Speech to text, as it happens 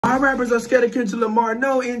Why rappers are scared of Kendrick Lamar?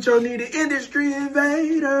 No intro needed. Industry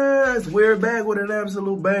invaders. We're back with an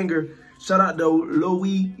absolute banger. Shout out to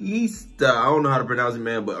Loista. I don't know how to pronounce it,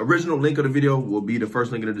 man, but original link of the video will be the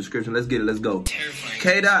first link in the description. Let's get it. Let's go.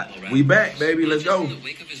 K-Dot, we back, baby. Let's go.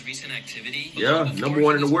 Yeah,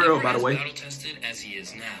 #1 in the world, by the way. Battle-tested as he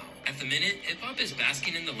is now. At the minute, hip-hop is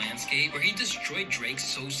basking in the landscape where he destroyed Drake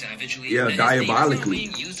so savagely that diabolically. his name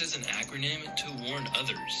is now being used as an acronym to warn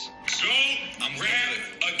others. So, I'm rap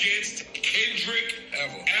against Kendrick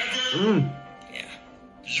ever. Yeah.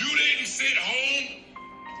 You didn't sit home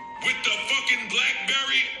with the fucking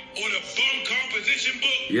BlackBerry or the bum composition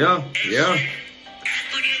book. Yeah.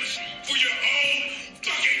 Acronyms for your own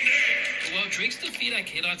fucking name. While Drake's defeat at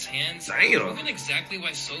K-Dot's hands, proven exactly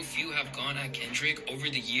why so few have gone at Kendrick over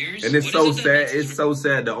the years. And it's so sad. It's so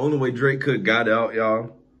sad. The only way Drake could have got out,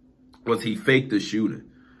 y'all, was he faked the shooting.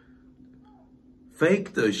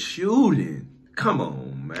 Fake the shooting. Come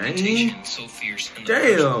on, man. So fierce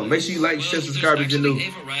damn. Make sure you like, share, subscribe if you're new.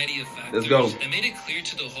 Let's go. That made it clear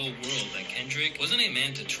to the whole world that Kendrick wasn't a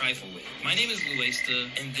man to trifle with. My name is Loista,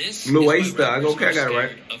 and this is okay, I got it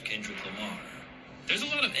right. Of Kendrick Lamar. There's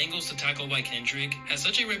a lot of angles to tackle why Kendrick has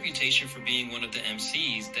such a reputation for being one of the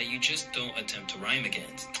MCs that you just don't attempt to rhyme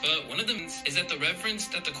against. But one of them is that the reverence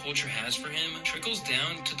that the culture has for him trickles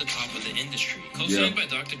down to the top of the industry. Co-signed by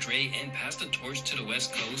Dr. Dre and passed the torch to the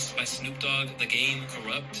West Coast by Snoop Dogg, The Game,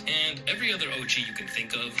 Corrupt, and every other OG you can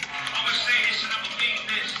think of. I'ma say this and I'ma beat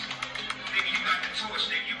this. Nigga, you got the torch,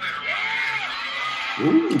 nigga, you better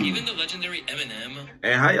run. Ooh. Even the legendary Eminem.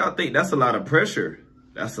 And how y'all think that's a lot of pressure?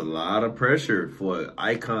 That's a lot of pressure for an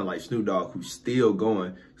icon like Snoop Dogg who's still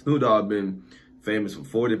going. Snoop Dogg been famous for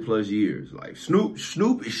 40 plus years. Like Snoop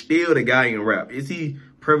is still the guy in rap. Is he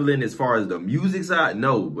prevalent as far as the music side?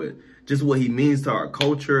 No, but just what he means to our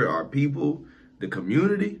culture, our people, the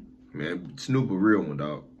community. Man, Snoop a real one,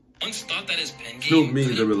 dog. Once thought that his pen game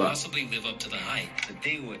couldn't possibly live up to the hype. The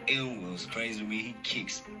thing with Ill was crazy to me. He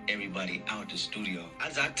kicks everybody out the studio. I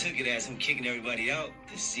took it as him kicking everybody out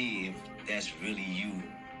to see if that's really you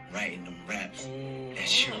writing them raps.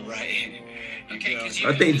 That's your writing. Okay,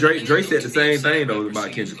 I think Drake said the same thing though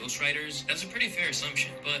about Kendrick. Ghostwriters, that's a pretty fair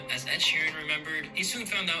assumption. But as Ed Sheeran remembered, he soon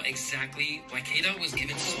found out exactly why K-Dot was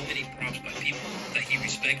given so many props by people that he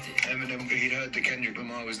respected. Eminem, he'd heard that Kendrick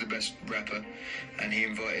Lamar was the best rapper, and he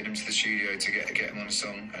invited him to the studio to get him on a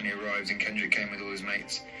song. And he arrived, and Kendrick came with all his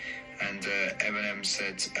mates. And Eminem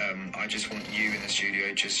said, "I just want you in the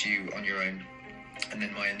studio, just you on your own. And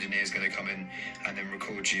then my engineer's going to come in and then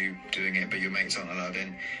record you doing it, but your mates aren't allowed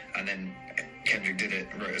in." And then Kendrick did it,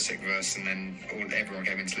 wrote a sick verse, and then everyone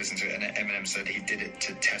came in to listen to it. And Eminem said he did it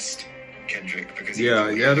to test Kendrick because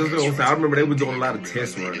I remember they were doing a lot of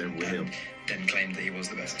test running with him. Then claimed that he was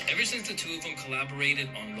the best. Ever since the two of them collaborated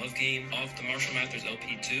on Love Game off the Marshall Mathers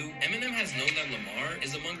LP2, Eminem has known that Lamar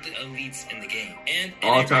is among the elites in the game. And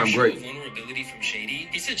all-time great. Vulnerability from Shady,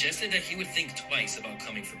 he suggested that he would think twice about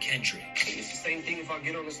coming for Kendrick. It's the same thing if I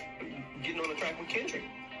getting on the track with Kendrick.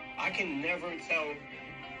 I can never tell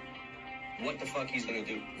what the fuck he's gonna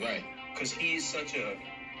do. Right. Because he is such a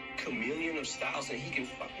chameleon of styles that he can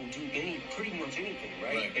fucking do pretty much anything,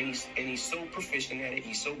 right? And he's so proficient at it,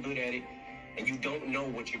 he's so good at it. And you don't know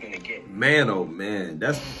what you're gonna get. Man, oh man,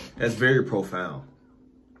 that's very profound.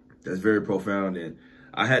 That's very profound, and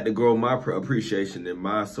I had to grow my appreciation and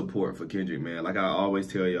my support for Kendrick, man. Like I always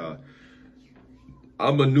tell y'all,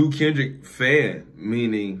 I'm a new Kendrick fan,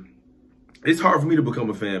 meaning it's hard for me to become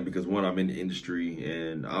a fan because one, I'm in the industry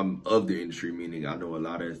and I'm of the industry, meaning I know a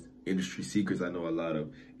lot of industry secrets. I know a lot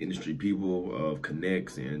of industry people, of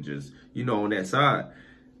connects, and just, you know, on that side.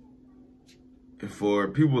 For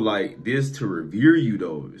people like this to revere you,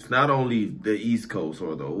 though, it's not only the East Coast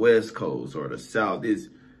or the West Coast or the South. It's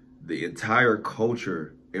the entire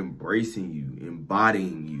culture embracing you,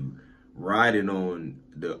 embodying you, riding on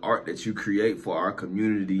the art that you create for our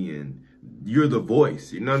community, and you're the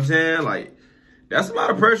voice. You know what I'm saying? Like, that's a lot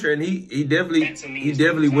of pressure, and he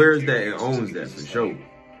definitely wears that and owns that for sure.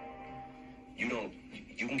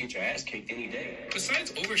 You can get your ass kicked any day.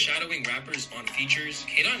 Besides overshadowing rappers on features,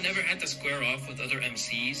 K-Dot never had to square off with other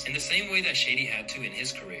MCs in the same way that Shady had to in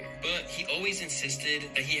his career. But he always insisted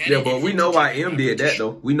that he had. Yeah, but we know why M did that,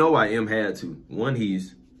 though. We know why M had to. One, you know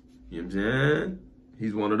what I'm saying?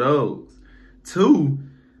 He's one of those. Two,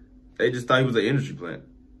 they just thought he was an industry plant.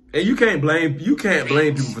 And you can't blame people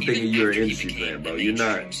for thinking you're an industry fan, bro. You're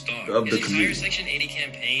not of the community. His entire Section 80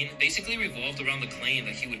 campaign basically revolved around the claim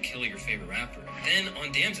that he would kill your favorite rapper. Then,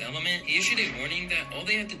 on Damn's Element, he issued a warning that all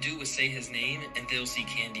they had to do was say his name and they'll see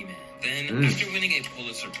Candyman. Then, after winning a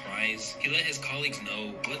Pulitzer Prize, he let his colleagues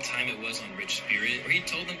know what time it was on Rich Spirit, where he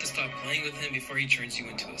told them to stop playing with him before he turns you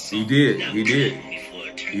into a song. He did.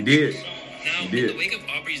 Now, in the wake of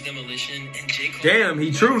Aubrey's demolition and J. Cole... Damn, he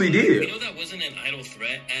truly did. We know that wasn't an idle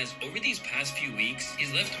threat, as over these past few weeks,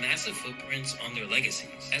 he's left massive footprints on their legacies.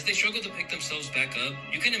 As they struggle to pick themselves back up,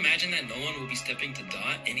 you can imagine that no one will be stepping to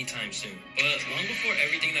Dot anytime soon. But long before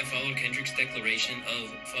everything that followed Kendrick's declaration of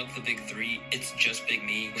 "fuck the big three, it's just Big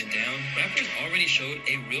Me" went down, rappers already showed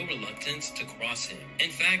a real reluctance to cross him. In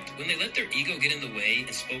fact, when they let their ego get in the way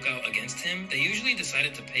and spoke out against him, they usually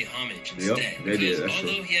decided to pay homage instead. Because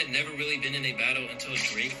although he had never really been in a battle until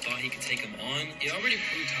Drake thought he could take him on, he already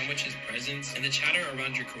proved how much his presence and the chatter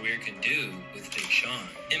around your career can do with Big Sean.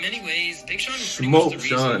 In many ways, Big Sean is pretty much the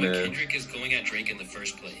reason why Kendrick is going at Drake in the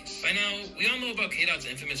first place. By now, we all know about K-Dot's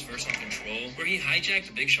infamous verse on Control, where he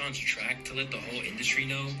hijacked Big Sean's track to let the whole industry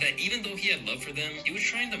know that even though he had love for them, he was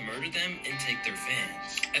trying to murder them and take their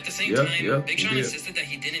fans. At the same time, Big Sean insisted that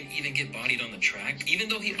he didn't even get bodied on the track, even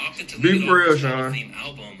though he opted to leave it off his Hall of Fame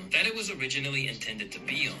album that it was originally intended to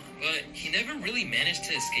be on. But he never really managed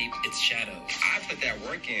to escape its shadow. I put that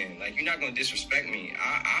work in. Like, you're not going to disrespect me.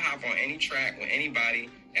 I hop on any track with anybody,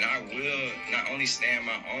 and I will not only stand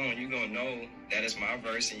my own, you're going to know that it's my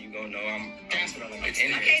verse, and you're going to know I'm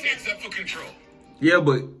in it. Except for Control. Yeah,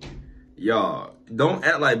 but y'all, don't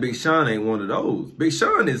act like Big Sean ain't one of those. Big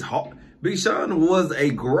Sean is hot. Big Sean was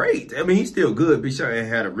a great, I mean, he's still good. Big Sean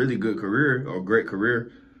had a really good career, or great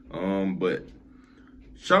career. But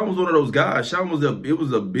Sean was one of those guys. Sean was it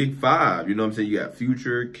was a big five. You know what I'm saying? You got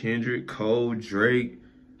Future, Kendrick, Cole, Drake,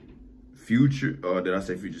 Future, or did I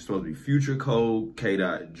say Future? It's supposed to be Future, Cole,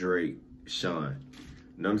 K-Dot, Drake, Sean.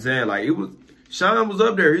 You know what I'm saying? Like, Sean was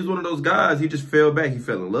up there. He's one of those guys. He just fell back. He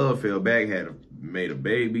fell in love, fell back, made a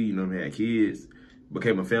baby, you know what I mean, had kids,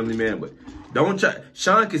 became a family man. But don't try.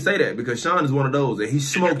 Sean can say that because Sean is one of those, and he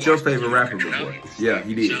smoked your favorite rapper before. Yeah,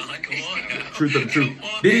 he did. Sean, come on now. Truth of the truth.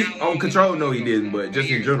 Did he on Control? No, he didn't, but just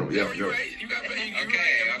in general, yeah, for sure. Okay.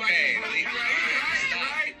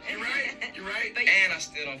 You're right. And I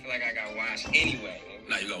still don't feel like I got watched anyway.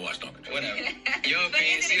 Now you gotta watch Don't Control. Whatever. Your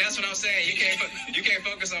opinion. See, that's what I'm saying. You can't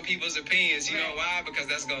focus on people's opinions. You know why? Because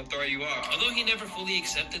that's gonna throw you off. Although he never fully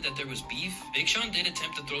accepted that there was beef, Big Sean did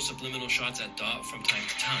attempt to throw subliminal shots at Dot from time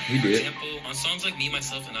to time. He did. For example, on songs like Me,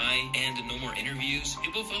 Myself, and I, and No More Interviews,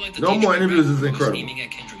 people felt like the No More Interviews is incredible. was aiming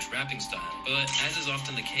at Kendrick's rapping style. But as is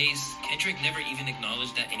often the case, Kendrick never even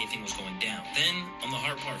acknowledged that anything was going down. Then, on The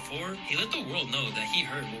Heart Part 4, he let the world know that he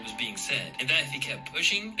heard what was being said, and that if he kept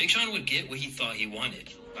pushing, Big Sean would get what he thought he wanted.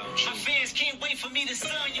 My fans can't wait for me to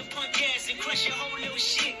sign your punk ass and crush your whole little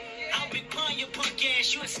shit. I'll be pun your punk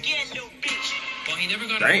ass, you a scared little bitch. While he never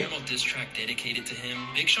got a formal diss track dedicated to him,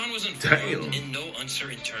 Big Sean was informed in no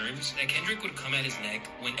uncertain terms that Kendrick would come at his neck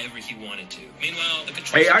whenever he wanted to. Meanwhile, the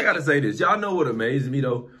Control... Hey, I gotta say this. Y'all know what amazed me,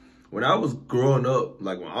 though? When I was growing up,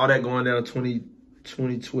 like when all that going down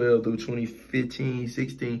 2012 through 2015,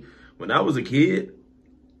 16, when I was a kid,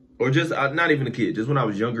 or just not even a kid, just when I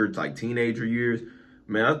was younger, like teenager years,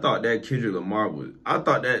 man, I thought that Kendrick Lamar I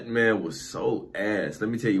thought that man was so ass. Let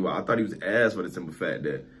me tell you why. I thought he was ass for the simple fact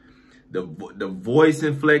that the voice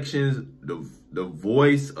inflections, the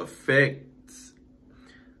voice effects,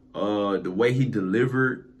 the way he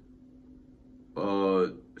delivered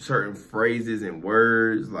certain phrases and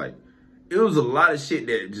words, like, it was a lot of shit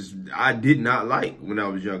that just I did not like when I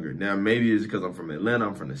was younger. Now, maybe it's because I'm from Atlanta,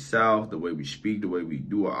 I'm from the South, the way we speak, the way we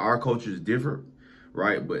do our culture is different,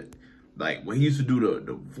 right? But like when he used to do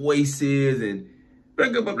the voices and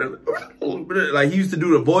like he used to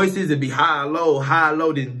do the voices and be high,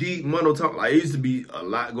 low, then deep, monotone. Like, it used to be a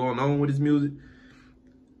lot going on with his music.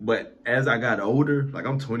 But as I got older, like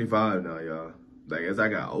I'm 25 now, y'all. Like as I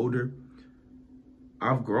got older,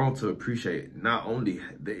 I've grown to appreciate not only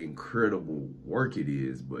the incredible work it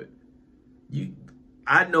is, but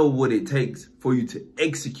I know what it takes for you to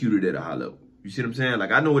execute it at a high level. You see what I'm saying? Like,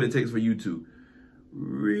 I know what it takes for you to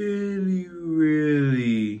really,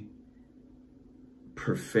 really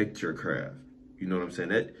perfect your craft. You know what I'm saying?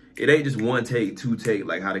 That it ain't just one take, two take,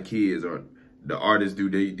 like how the kids or the artists do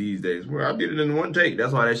these days. Where I did it in one take.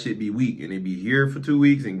 That's why that shit be weak. And it be here for 2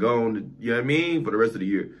 weeks and gone, you know what I mean, for the rest of the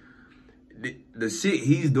year. The shit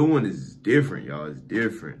he's doing is different, y'all. It's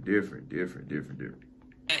different.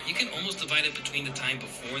 You can almost divide it between the time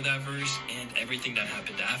before that verse and everything that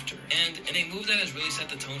happened after. And in a move that has really set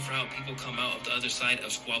the tone for how people come out of the other side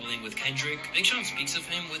of squabbling with Kendrick, Big Sean speaks of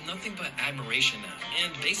him with nothing but admiration now,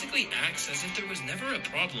 and basically acts as if there was never a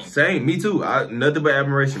problem. Same, me too. Nothing but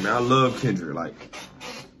admiration, man. I love Kendrick. Like,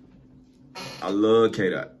 I love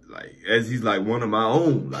K-Dot. Like, as he's like one of my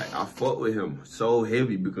own. Like, I fuck with him so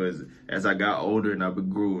heavy because as I got older and I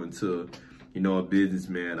grew into, you know, a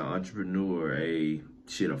businessman, an entrepreneur, a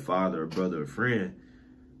father, a brother, a friend,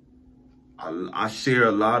 I share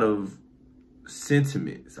a lot of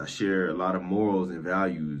sentiments. I share a lot of morals and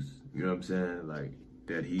values, you know what I'm saying? Like,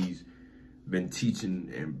 that he's been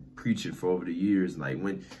teaching and preaching for over the years. Like,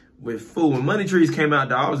 when Money Trees came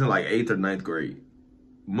out, I was in like 8th or 9th grade.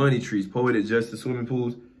 Money Trees, Poetic Justice, Swimming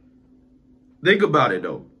Pools. Think about it,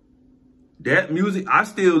 though. That music, I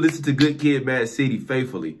still listen to Good Kid, Mad City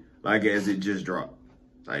faithfully, like as it just dropped.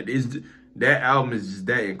 Like, that album is just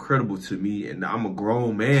that incredible to me, and I'm a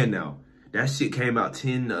grown man now. That shit came out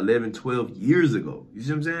 10, 11, 12 years ago. You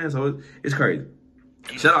see what I'm saying? So it's crazy.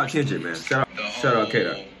 Shout out Kendrick, man. Shout out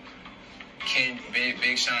K-Dot.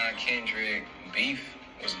 Big Sean Kendrick beef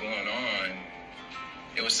was going on.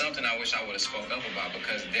 It was something I wish I would have spoke up about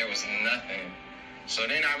because there was nothing. So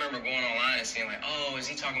then I remember going online and seeing like, oh, is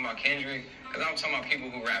he talking about Kendrick? Because I was talking about people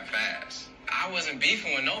who rap fast. I wasn't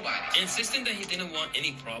beefing with nobody. Insisting that he didn't want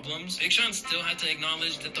any problems, Big Sean still had to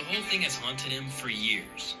acknowledge that the whole thing has haunted him for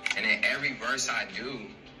years. And in every verse I do,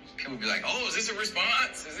 people be like, oh, is this a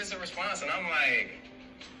response? Is this a response? And I'm like,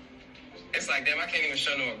 it's like, damn, I can't even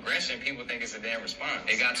show no aggression. People think it's a damn response.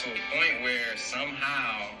 It got to a point where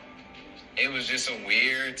somehow it was just a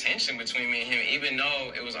weird tension between me and him, even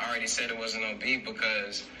though it was already said it wasn't no beef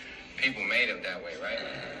because people made it that way, right?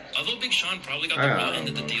 Although Big Sean probably got the raw end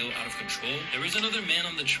of the deal out of control, there was another man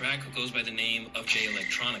on the track who goes by the name of Jay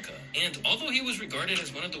Electronica. And although he was regarded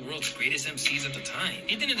as one of the world's greatest MCs at the time,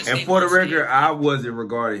 he didn't. And for the record, I wasn't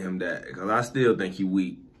regarding him that because I still think he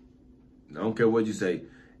weak. I don't care what you say.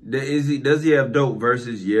 Does he have dope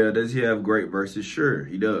verses? Yeah. Does he have great verses? Sure,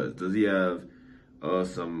 he does. Does he have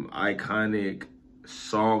some iconic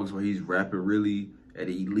songs where he's rapping really at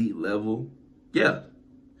an elite level? Yeah.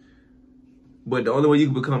 But the only way you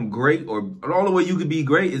can become great, or the only way you can be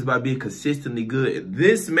great, is by being consistently good.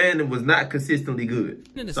 This man was not consistently good.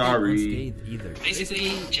 Sorry.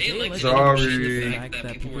 Basically, Jay liked Sorry. the fact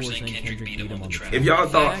that people were saying Kendrick beat him on the track. If y'all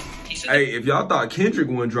thought, if y'all thought Kendrick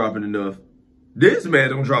wasn't dropping enough, this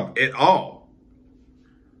man don't drop at all.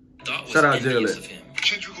 Shout out Jay.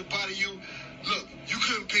 Kendrick will body you. Look, you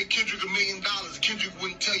couldn't pay Kendrick $1 million. Kendrick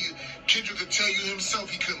wouldn't tell you. Kendrick could tell you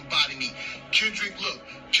himself he couldn't body me. Kendrick, look,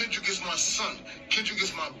 Kendrick is my son. Kendrick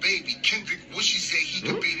is my baby. Kendrick wish he said he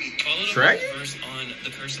could be me. Followed up with a verse on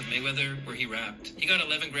The Curse of Mayweather, where he rapped, he got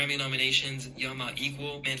 11 Grammy nominations, y'all not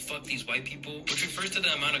equal, man, fuck these white people, which refers to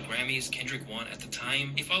the amount of Grammys Kendrick won at the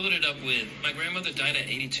time. He followed it up with, my grandmother died at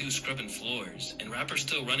 82 scrubbing floors, and rappers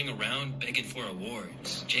still running around begging for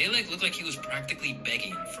awards. Jay-Leg looked like he was practically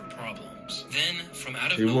begging for problems. Then, from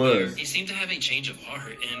out of nowhere, he seemed to have a change of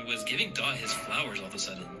heart and was giving Dot his flowers all of a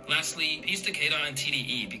sudden. Lastly, peace to K-Dot and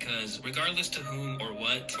TDE, because regardless to whom or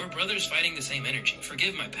what, we're brothers fighting the same energy.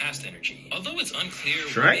 Forgive my past energy. Although it's unclear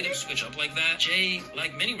what made him switch up like that, Jay,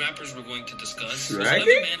 like many rappers we're going to discuss, was another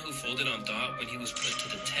man who folded on Dot when he was put to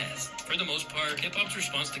the test. For the most part, hip-hop's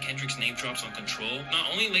response to Kendrick's name drops on Control not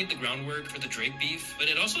only laid the groundwork for the Drake beef, but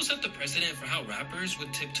it also set the precedent for how rappers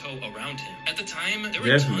would tiptoe around him. At the time, there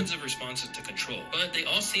were tons of responses to Control, but they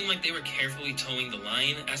all seemed like they were carefully towing the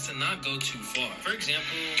line as to not go too far. For example,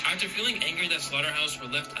 after feeling angry that Slaughterhouse were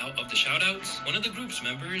left out of the shoutouts, one of the group's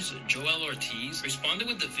members, Joel Ortiz, responded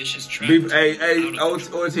with the vicious trap.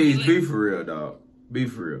 Ortiz, be for real, dog. Be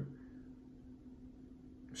for real.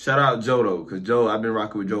 Shout out Joe though, cause Joe, I've been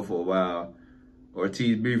rocking with Joe for a while.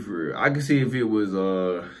 Ortiz, be for real. I can see if it was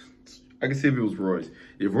Royce.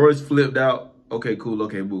 If Royce flipped out, okay, cool,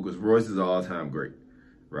 okay, boo, cause Royce is an all-time great,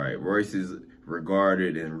 right? Royce is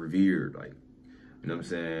regarded and revered, like, you know what I'm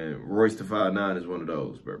saying? Royce the 5'9" is one of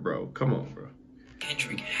those, but bro, come on, bro.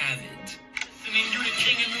 Kendrick haven't. You the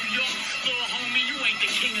king of New York, little homie, you ain't the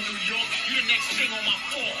king of New York. You the next thing on my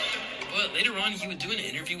floor. But later on, he would do an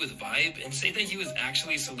interview with Vibe and say that he was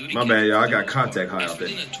actually saluting. My bad, y'all. I got contact high out there.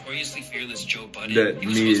 As for the notoriously fearless Joe Budden, he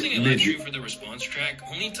was posting a live stream for the response track,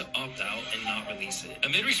 only to opt out and not release it.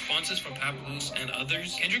 Amid responses from Papoose and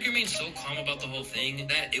others, Kendrick remained so calm about the whole thing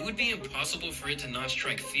that it would be impossible for it to not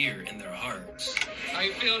strike fear in their hearts. How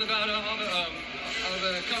you feeling about all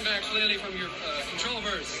the comebacks lately from your Control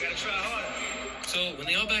verse? You gotta try harder. So when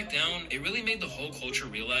they all backed down, it really made the whole culture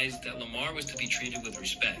realize that Lamar was to be treated with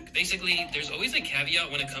respect. Basically, there's always a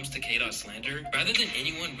caveat when it comes to K-Dot slander, rather than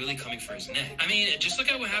anyone really coming for his neck. I mean, just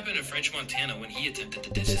look at what happened to French Montana when he attempted to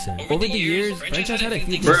diss him. Over the years, French has had a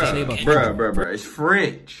few things to say about bruh, it's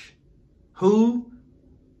French. Who?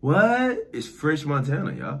 What? It's French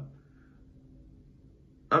Montana, y'all.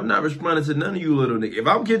 I'm not responding to none of you little niggas. If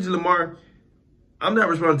I'm Kendrick Lamar, I'm not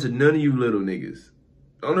responding to none of you little niggas.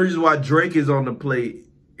 The only reason why Drake is on the plate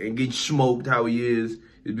and getting smoked how he is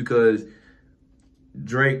because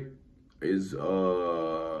Drake is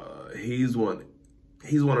he's one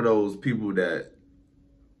of those people that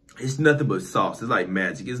it's nothing but sauce. It's like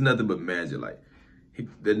magic. It's nothing but magic. Like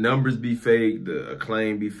the numbers be fake, the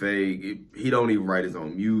acclaim be fake. He don't even write his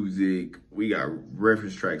own music. We got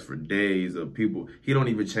reference tracks for days of people. He don't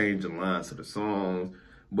even change the lines to the songs.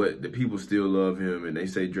 But the people still love him, and they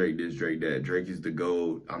say Drake this, Drake that. Drake is the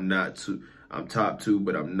GOAT. I'm top 2,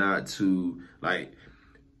 but I'm not too, like,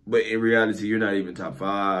 but in reality, you're not even top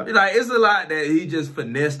 5. Like, it's a lot that he just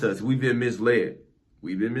finessed us. We've been misled.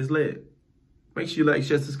 Make sure you like,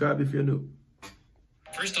 share, subscribe if you're new.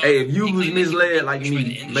 First off, hey, if you was misled like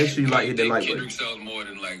me, make sure you hit the like button. Kendrick sells more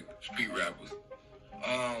than, like, street rappers.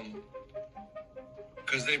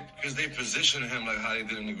 Cause they position him like how they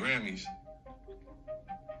did in the Grammys.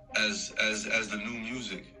 As the new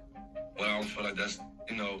music. Well, I don't feel like that's,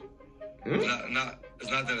 you know,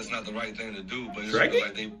 it's not that it's not the right thing to do, but it's like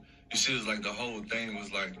you see it's like the whole thing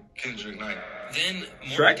was like Kendrick Knight. Then,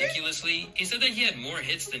 more ridiculously, he said that he had more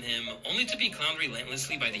hits than him, only to be clowned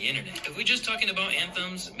relentlessly by the internet. If we're just talking about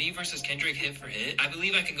anthems, me versus Kendrick hit for hit, I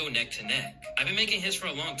believe I can go neck to neck. I've been making hits for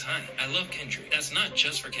a long time. I love Kendrick. That's not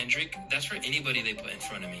just for Kendrick, that's for anybody they put in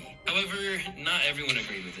front of me. However, not everyone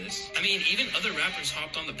agreed with this. I mean, even other rappers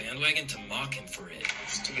hopped on the bandwagon to mock him for it.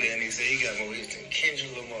 Stupid ass nigga say he got more hits than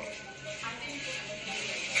Kendrick Lamar.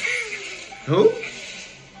 Who?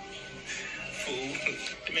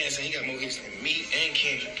 The man said he got more hits than me and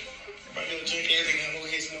Kendrick. If I know Drake ass got more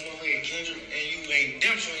hits than the motherfucking Kendrick, and you ain't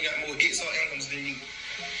damn sure ain't got more hits or anthems than me.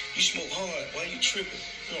 You smoke hard. Why you tripping?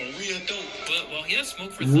 You're on real dope. But while he has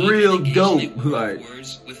smoke for real dope, like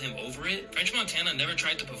words with him over it, French Montana never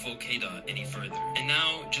tried to provoke K-Dot any further. And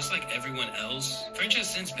now, just like everyone else, French has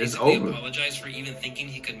since basically apologized for even thinking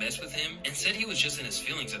he could mess with him and said he was just in his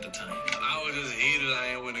feelings at the time. I was just heated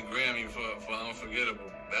I ain't win a Grammy for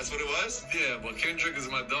Unforgettable. That's what it was? Yeah, but Kendrick is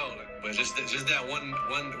my dog. But just that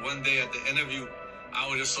one day at the interview, I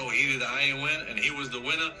was just so heated that I ain't win, and he was the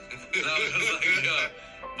winner. And I was just like, yo.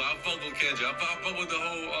 But I fuck with Kendrick. I fuck with the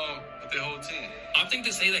whole team. Opting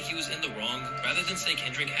to say that he was in the wrong, rather than say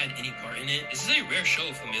Kendrick had any part in it, this is a rare show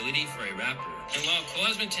of humility for a rapper. And while Cole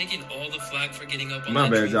has been taking all the flack for getting up on my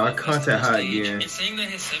bad, y'all. Content high again. And saying that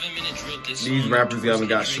his 7-minute drill diss these rappers haven't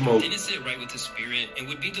got smoked. Didn't sit right with his spirit and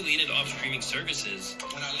would be deleted off streaming services.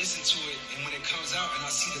 When I listen to it and when it comes out and I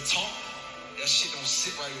see the talk, that shit don't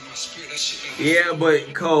sit right with my spirit. That shit make yeah,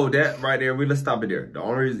 but Cole, that right there, let's stop it there. The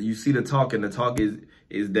only reason you see the talk, and the talk is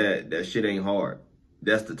that shit ain't hard.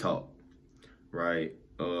 That's the talk, right?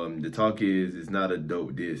 The talk is it's not a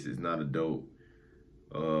dope diss. It's not a dope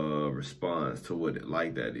response to what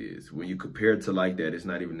Like That is. When you compare it to Like That, it's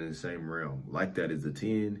not even in the same realm. Like That is a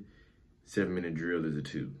 10, 7-minute drill is a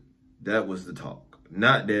 2. That was the talk.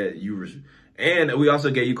 Not that you and we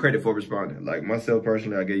also gave you credit for responding. Like myself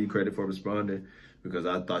personally, I gave you credit for responding because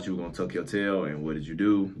I thought you were gonna tuck your tail, and what did you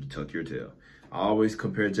do? You tuck your tail. I always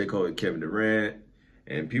compare J. Cole to Kevin Durant,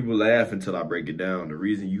 and people laugh until I break it down. The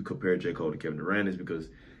reason you compare J. Cole to Kevin Durant is because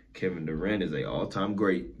Kevin Durant is an all-time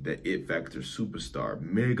great, the it factor superstar,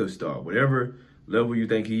 mega star, whatever level you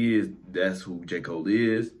think he is, that's who J. Cole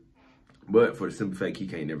is. But for the simple fact, he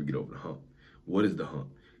can't never get over the hump. What is the hump?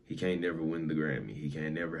 He can't never win the Grammy. He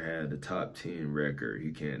can't never have the top 10 record.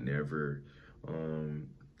 He can't never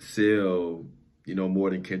sell, more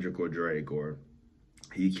than Kendrick or Drake, or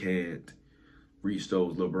he can't reach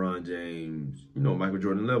those LeBron James, Michael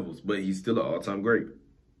Jordan levels. But he's still an all-time great.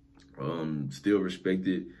 Still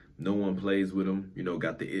respected. No one plays with him.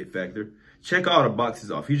 Got the it factor. Check all the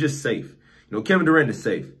boxes off. He's just safe. Kevin Durant is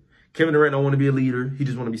safe. Kevin Durant don't want to be a leader. He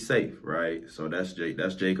just want to be safe, right? So that's J.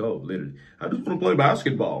 Cole, literally. I just want to play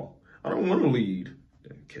basketball. I don't want to lead.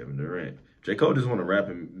 Kevin Durant. J. Cole just want to rap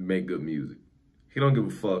and make good music. He don't give a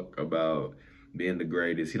fuck about being the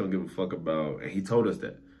greatest. He don't give a fuck about, and he told us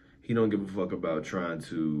that. He don't give a fuck about trying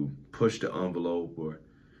to push the envelope or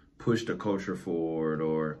push the culture forward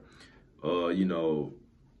or,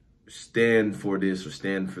 stand for this or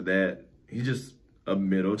stand for that. He's just a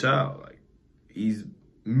middle child. Like, he's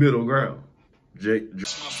middle ground.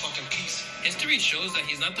 That's my fucking piece. History shows that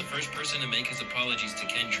he's not the first person to make his apologies to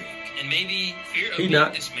Kendrick. And maybe fear of He being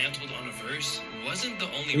not. dismantled on a verse wasn't the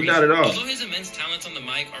only He reason. not at all. Although his immense talents on the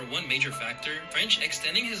mic are one major factor, French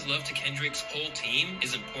extending his love to Kendrick's whole team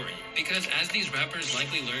is important. Because as these rappers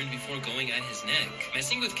likely learned before going at his neck,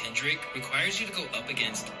 messing with Kendrick requires you to go up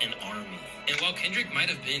against an army. And while Kendrick might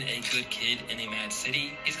have been a good kid in a mad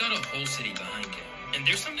city, he's got a whole city behind him. And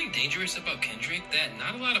there's something dangerous about Kendrick that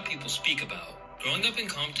not a lot of people speak about. Growing up in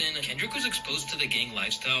Compton, Kendrick was exposed to the gang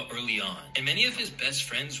lifestyle early on, and many of his best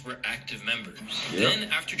friends were active members. Yep. Then,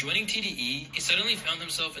 after joining TDE, he suddenly found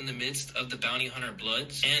himself in the midst of the Bounty Hunter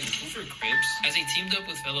Bloods and Hoover Crips as he teamed up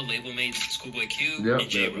with fellow label mates Schoolboy Q and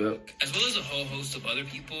J-Rock, as well as a whole host of other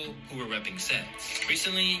people who were repping sets.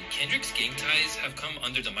 Recently, Kendrick's gang ties have come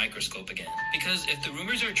under the microscope again, because if the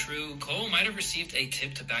rumors are true, Cole might have received a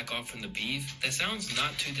tip to back off from the beef that sounds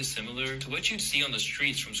not too dissimilar to what you'd see on the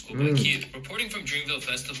streets from Schoolboy Q. Reporting from Dreamville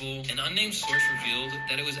Festival, an unnamed source revealed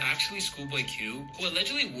that it was actually Schoolboy Q who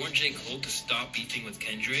allegedly warned J. Cole to stop beefing with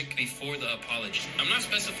Kendrick before the apology. I'm not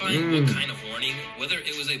specifying what kind of warning, whether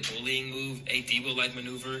it was a bullying move, a Debo-like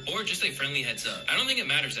maneuver, or just a friendly heads up. I don't think it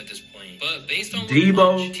matters at this point, but based on what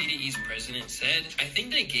TDE's president said, I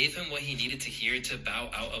think they gave him what he needed to hear to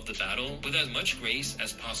bow out of the battle with as much grace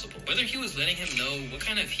as possible. Whether he was letting him know what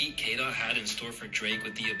kind of heat K-Dot had in store for Drake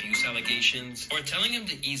with the abuse allegations, or telling him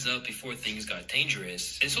to ease up before things got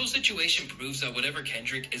dangerous, this whole situation proves that whatever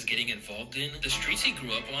Kendrick is getting involved in, the streets he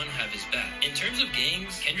grew up on have his back. In terms of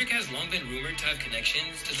gangs, Kendrick has long been rumored to have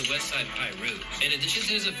connections to the West Side Pirates. In addition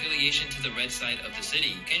to his affiliation to the red side of the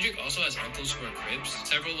city, Kendrick also has uncles who are Crips,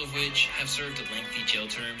 several of which have served lengthy jail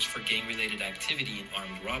terms for gang-related activity and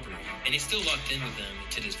armed robbery, and he's still locked in with them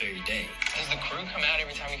to this very day. Does the crew come out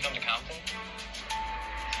every time you come to Compton?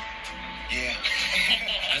 Yeah.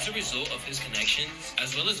 As a result of his connections,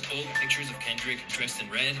 as well as old pictures of Kendrick dressed in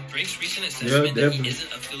red, Drake's recent assessment that he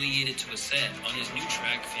isn't affiliated to a set on his new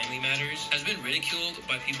track, Family Matters, has been ridiculed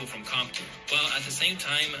by people from Compton. While at the same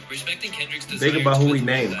time, respecting Kendrick's desire. Think about who he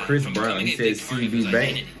named, Chris Brown. He said CB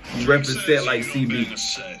Bank. He represent like CB.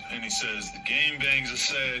 And he says the game bangs are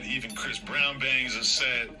said, even Chris Brown bangs are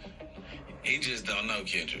said. He just don't know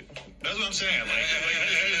Kendrick. That's what I'm saying.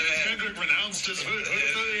 Like Kendrick renounced his hood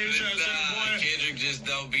affiliation at a certain point. Kendrick just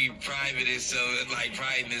don't be priding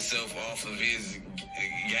himself off of his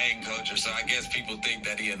gang culture. So I guess people think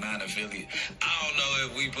that he a non-affiliate. I don't know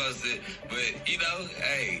if we busted, but you know,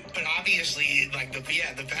 hey. But obviously, like the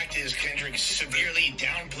fact is Kendrick severely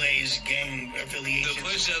downplays gang affiliation. The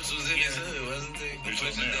push-ups was in his hood, wasn't it? The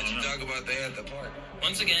push-ups that you talk about there at the park.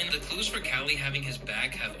 Once again, the clues for Cali having his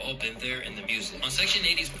back have all been there in the music. On Section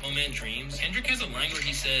 80's Poor Man Dreams, Kendrick has a line where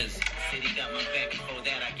he says, City got my back, before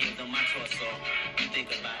that I gave them my torso. Think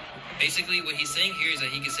about it. Basically, what he's saying here is that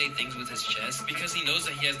he can say things with his chest because he knows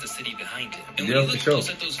that he has the city behind him. And when you look close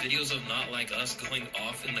at those videos of Not Like Us going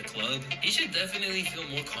off in the club, he should definitely feel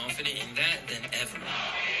more confident in that than ever.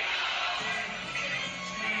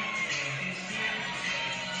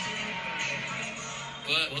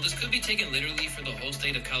 But while this could be taken literally for the whole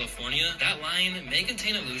state of California, that line may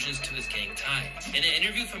contain allusions to his gang ties. In an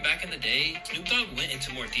interview from back in the day, Snoop Dogg went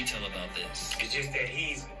into more detail about this. It's just that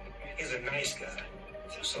he's a nice guy,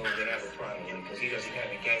 so that I have a problem with him because he doesn't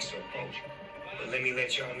have a gangster approach. But let me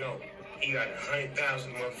let y'all know, he got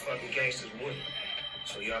 100,000 motherfucking gangsters with him.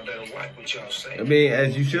 So y'all better watch what y'all say. I mean,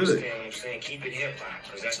 as you should. You understand what I'm saying? Keep it hip-hop,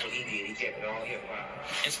 because that's what he did. He kept it all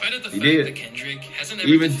hip-hop. In spite of the fact that Kendrick hasn't ever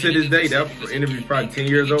even to this day, that interview's probably 10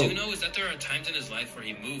 years old. What you do know is that there are times in his life where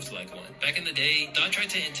he moves like one. Back in the day, Don tried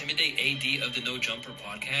to intimidate AD of the No Jumper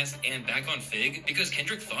podcast and back on Fig because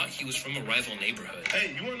Kendrick thought he was from a rival neighborhood.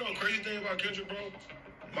 Hey, you want to know a crazy thing about Kendrick, bro?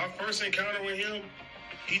 My first encounter with him,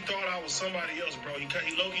 he thought I was somebody else, bro. He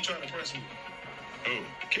low-key trying to press me. Who?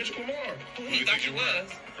 Kendrick Lamar. Who he thought you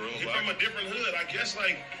was? He from a different hood. I guess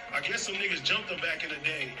some niggas jumped him back in the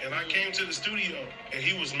day. And I came to the studio and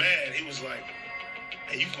he was mad. He was like,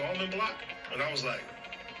 hey, you from Almond Block? And I was like,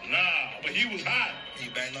 nah, but he was hot.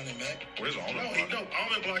 He banged on him, man. Where's Almond Block? No,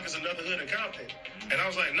 Almond Block is another hood in Compton. And I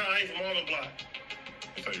was like, nah, I ain't from Almond Block.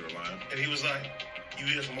 I thought you were lying. And he was like, you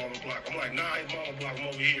is from Almond Block. I'm like, nah, I ain't from Almond Block.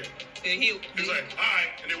 I'm over here. He was like, all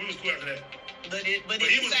right. And then we was cool after that. But he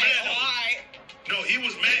was mad, all right. No, he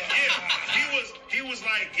was mad. Yeah, he was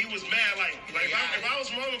mad. Like if I was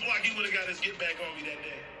from Almond Block, he would have got his get back on me that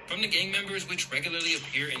day. From the gang members, which regularly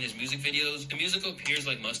appear in his music videos, the musical appears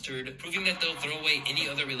like mustard, proving that they'll throw away any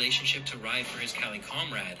other relationship to ride for his Cali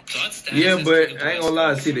comrade. Yeah, but I ain't gonna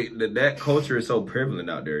lie. See, that culture is so prevalent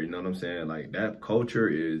out there. You know what I'm saying? Like, that culture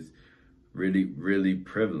is really, really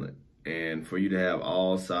prevalent. And for you to have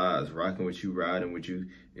all sides rocking with you, riding with you,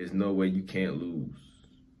 there's no way you can't lose.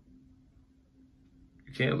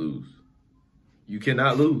 You can't lose. You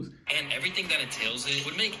cannot lose. And everything that entails it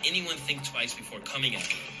would make anyone think twice before coming at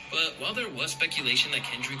him. But while there was speculation that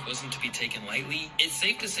Kendrick wasn't to be taken lightly, it's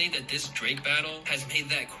safe to say that this Drake battle has made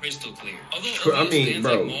that crystal clear. Although I mean, fans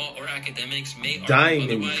bro, like Maul or academics may dying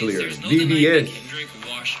argue and otherwise, clear. there's no denying that VVS. Kendrick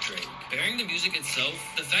washed Drake. Bearing the music itself,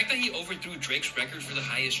 the fact that he overthrew Drake's record for the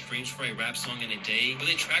highest streams for a rap song in a day with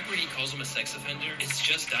a track where he calls him a sex offender, it's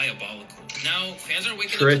just diabolical. Now, fans are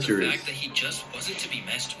waking up to the fact that he just wasn't to be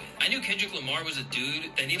messed with. I knew Kendrick Lamar was a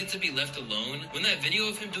dude that needed to be left alone when that video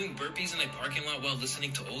of him doing burpees in a parking lot while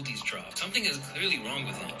listening to oldies dropped. Something is clearly wrong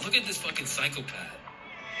with him. Look at this fucking psychopath.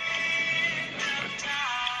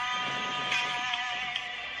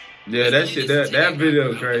 Yeah, that shit, that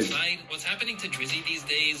video is crazy. What's happening to Drizzy these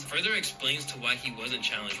days further explains to why he wasn't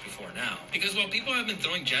challenged before now. Because while people have been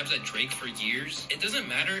throwing jabs at Drake for years, it doesn't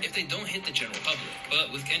matter if they don't hit the general public.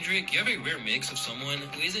 But with Kendrick, you have a rare mix of someone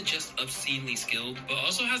who isn't just obscenely skilled, but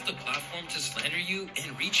also has the platform to slander you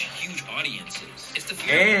and reach huge audiences. It's the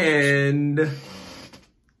fear. And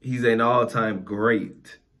he's an all-time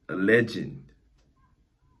great, a legend.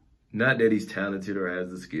 Not that he's talented or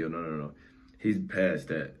has the skill, no. He's past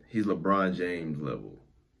that. He's LeBron James level.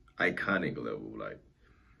 Iconic level. Like,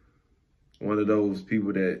 one of those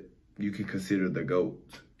people that you can consider the GOAT.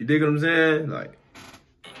 You dig what I'm saying? Like,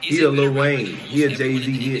 he a Lil Wayne. He a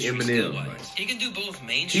Jay-Z. He a Eminem. Like, he can do both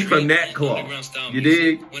mainstream he from that and cloth. underground style You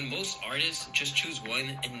music, dig? when most artists just choose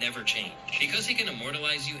one and never change. Because he can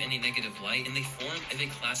immortalize you in a negative light in the form of a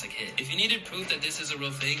classic hit. If you needed proof that this is a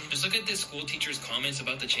real thing, just look at this school teacher's comments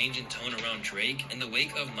about the change in tone around Drake in the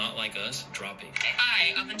wake of Not Like Us dropping.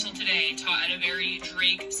 I, up until today, taught at a very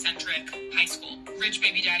Drake-centric high school. Rich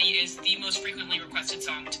Baby Daddy is the most frequently requested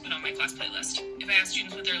song to put on my class playlist. If I ask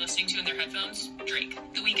students what they're listening to in their headphones, Drake.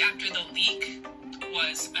 The week after the leak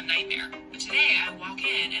was a nightmare. But today I walk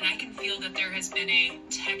in and I can feel that there has been a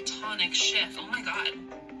tectonic shift. Oh my God.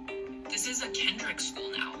 This is a Kendrick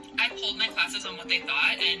school now. I polled my classes on what they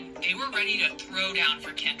thought, and they were ready to throw down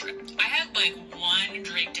for Kendrick. I had like one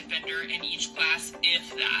Drake defender in each class,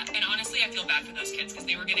 if that. And honestly, I feel bad for those kids because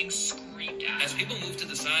they were getting screamed at. As people move to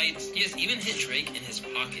the sides, he has even hit Drake in his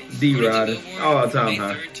pocket. D-Rod, all the time, May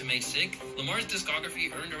huh? 3rd to May 6th, Lamar's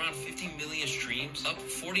discography earned around 50 million streams, up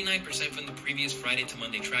 49% from the previous Friday to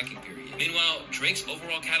Monday tracking period. Meanwhile, Drake's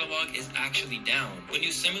overall catalog is actually down when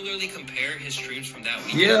you similarly compare his streams from that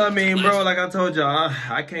week. Yeah, I mean, bro, like I told y'all,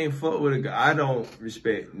 I can't fuck with a guy. I don't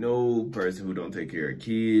respect no person who don't take care of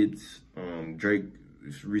kids. Drake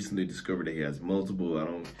recently discovered that he has multiple. I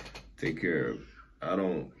don't take care of. I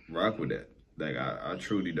don't rock with that. Like, I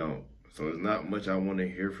truly don't. So it's not much I want to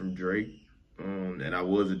hear from Drake. And I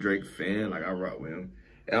was a Drake fan. Like, I rock with him.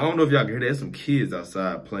 And I don't know if y'all can hear, there's some kids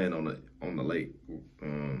outside playing on the lake.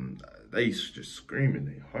 They just screaming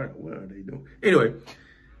their heart. What are they doing? Anyway,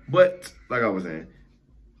 but like I was saying,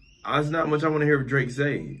 there's not much I want to hear Drake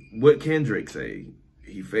say. What can Drake say?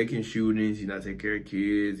 He faking shootings. He's not taking care of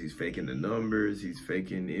kids. He's faking the numbers. He's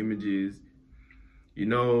faking images. You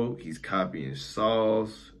know, he's copying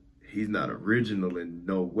sauce. He's not original in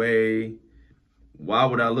no way. Why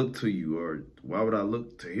would I look to you, or why would I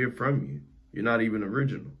look to hear from you? You're not even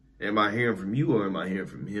original. Am I hearing from you, or am I hearing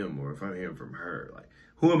from him, or if I'm hearing from her? Like,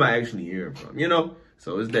 who am I actually hearing from? You know?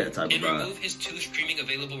 So it's that type of And vibe. remove his 2 streaming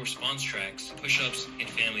available response tracks, Push-Ups, and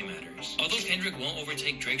Family Matters. Although Kendrick won't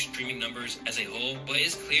overtake Drake's streaming numbers as a whole, what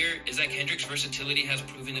is clear is that Kendrick's versatility has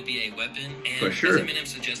proven to be a weapon, and For sure. as Eminem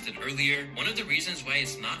suggested earlier, one of the reasons why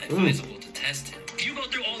it's not advisable to test him. If you go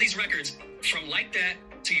through all these records, from Like That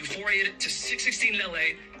to Euphoria to 616 in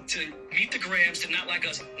LA to Meet the Grams to Not Like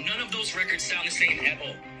Us, none of those records sound the same at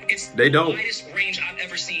all. It's They don't. the widest range I've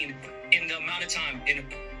ever seen in the amount of time in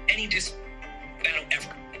any diss battle ever.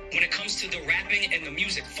 When it comes to the rapping and the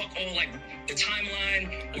music, fuck all like the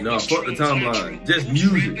timeline. Or No, what's fuck true, the what's not timeline. true, Just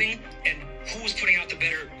who's music. rapping and who's putting out the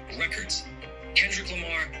better records. Kendrick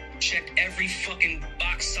Lamar checked every fucking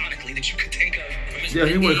box sonically that you could think of. From his Yeah,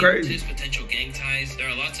 he pen went game crazy. to his potential gang ties, there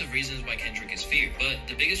are lots of reasons why Kendrick is feared, but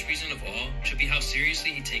the biggest reason of all should be how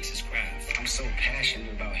seriously he takes his craft. I'm so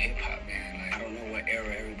passionate about hip hop, man. Like, I don't know what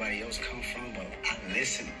era everybody else come from, but I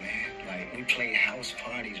listen, man. Like, we play house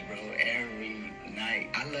parties, bro, every night.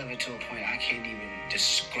 I love it to a point I can't even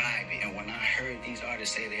describe it. And when I heard these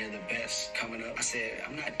artists say they're the best coming up, I said,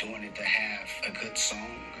 I'm not doing it to have a good song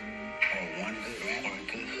or one good rap or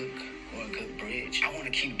a good hook or a good bridge. I want to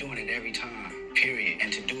keep doing it every time, period.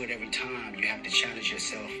 And to do it every time, you have to challenge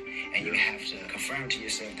yourself and you have to confirm to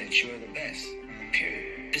yourself that you're the best,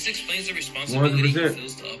 period. This explains the responsibility he 100%.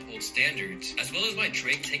 feels to uphold standards, as well as why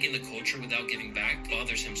Drake taking the culture without giving back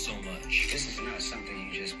bothers him so much. This is not something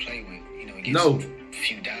you just play with, you know, get No. some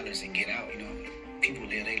few dollars and get out, you know. People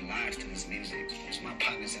lives to this music. It's my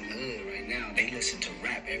partners in the hood right now. They listen to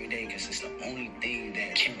rap every day because it's the only thing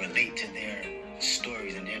that can relate to their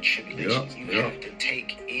stories and their tribulations. You have to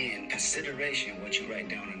take in consideration what you write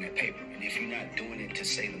down on that paper. And if you're not doing it to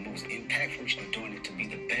say the most impactful, you're doing it to be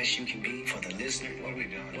the best you can be for the listener, what are we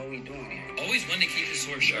doing? What are we doing here? Always one to keep his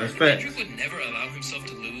sword sharp, Kendrick would never allow himself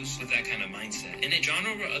to lose with that kind of mindset. In a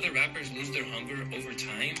genre where other rappers lose their hunger over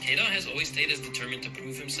time, K-Dot has always stayed as determined to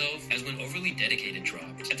prove himself as when Overly Dedicated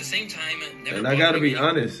dropped. At the same time, never. And I gotta be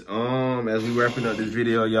honest, as we wrapping up this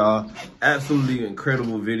video, y'all, absolutely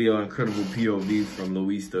incredible video, incredible POV from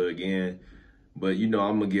Luista again. But you know,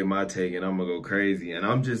 I'm gonna get my take and I'm gonna go crazy. And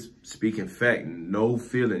I'm just speaking fact, no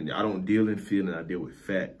feeling. I don't deal in feeling, I deal with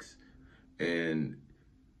facts. And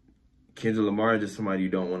Kendrick Lamar is just somebody you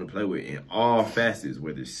don't want to play with in all facets,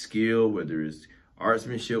 whether it's skill, whether it's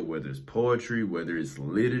artsmanship, whether it's poetry, whether it's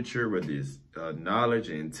literature, whether it's knowledge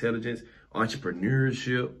and intelligence,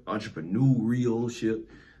 entrepreneurship.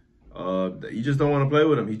 You just don't want to play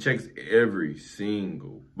with him. He checks every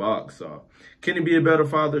single box off. Can he be a better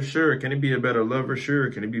father? Sure. Can he be a better lover?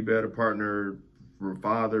 Sure. Can he be a better partner,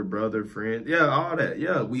 father, brother, friend? Yeah, all that.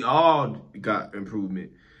 Yeah, we all got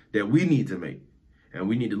improvement that we need to make. And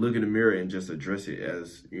we need to look in the mirror and just address it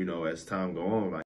as, you know, as time go on. Like,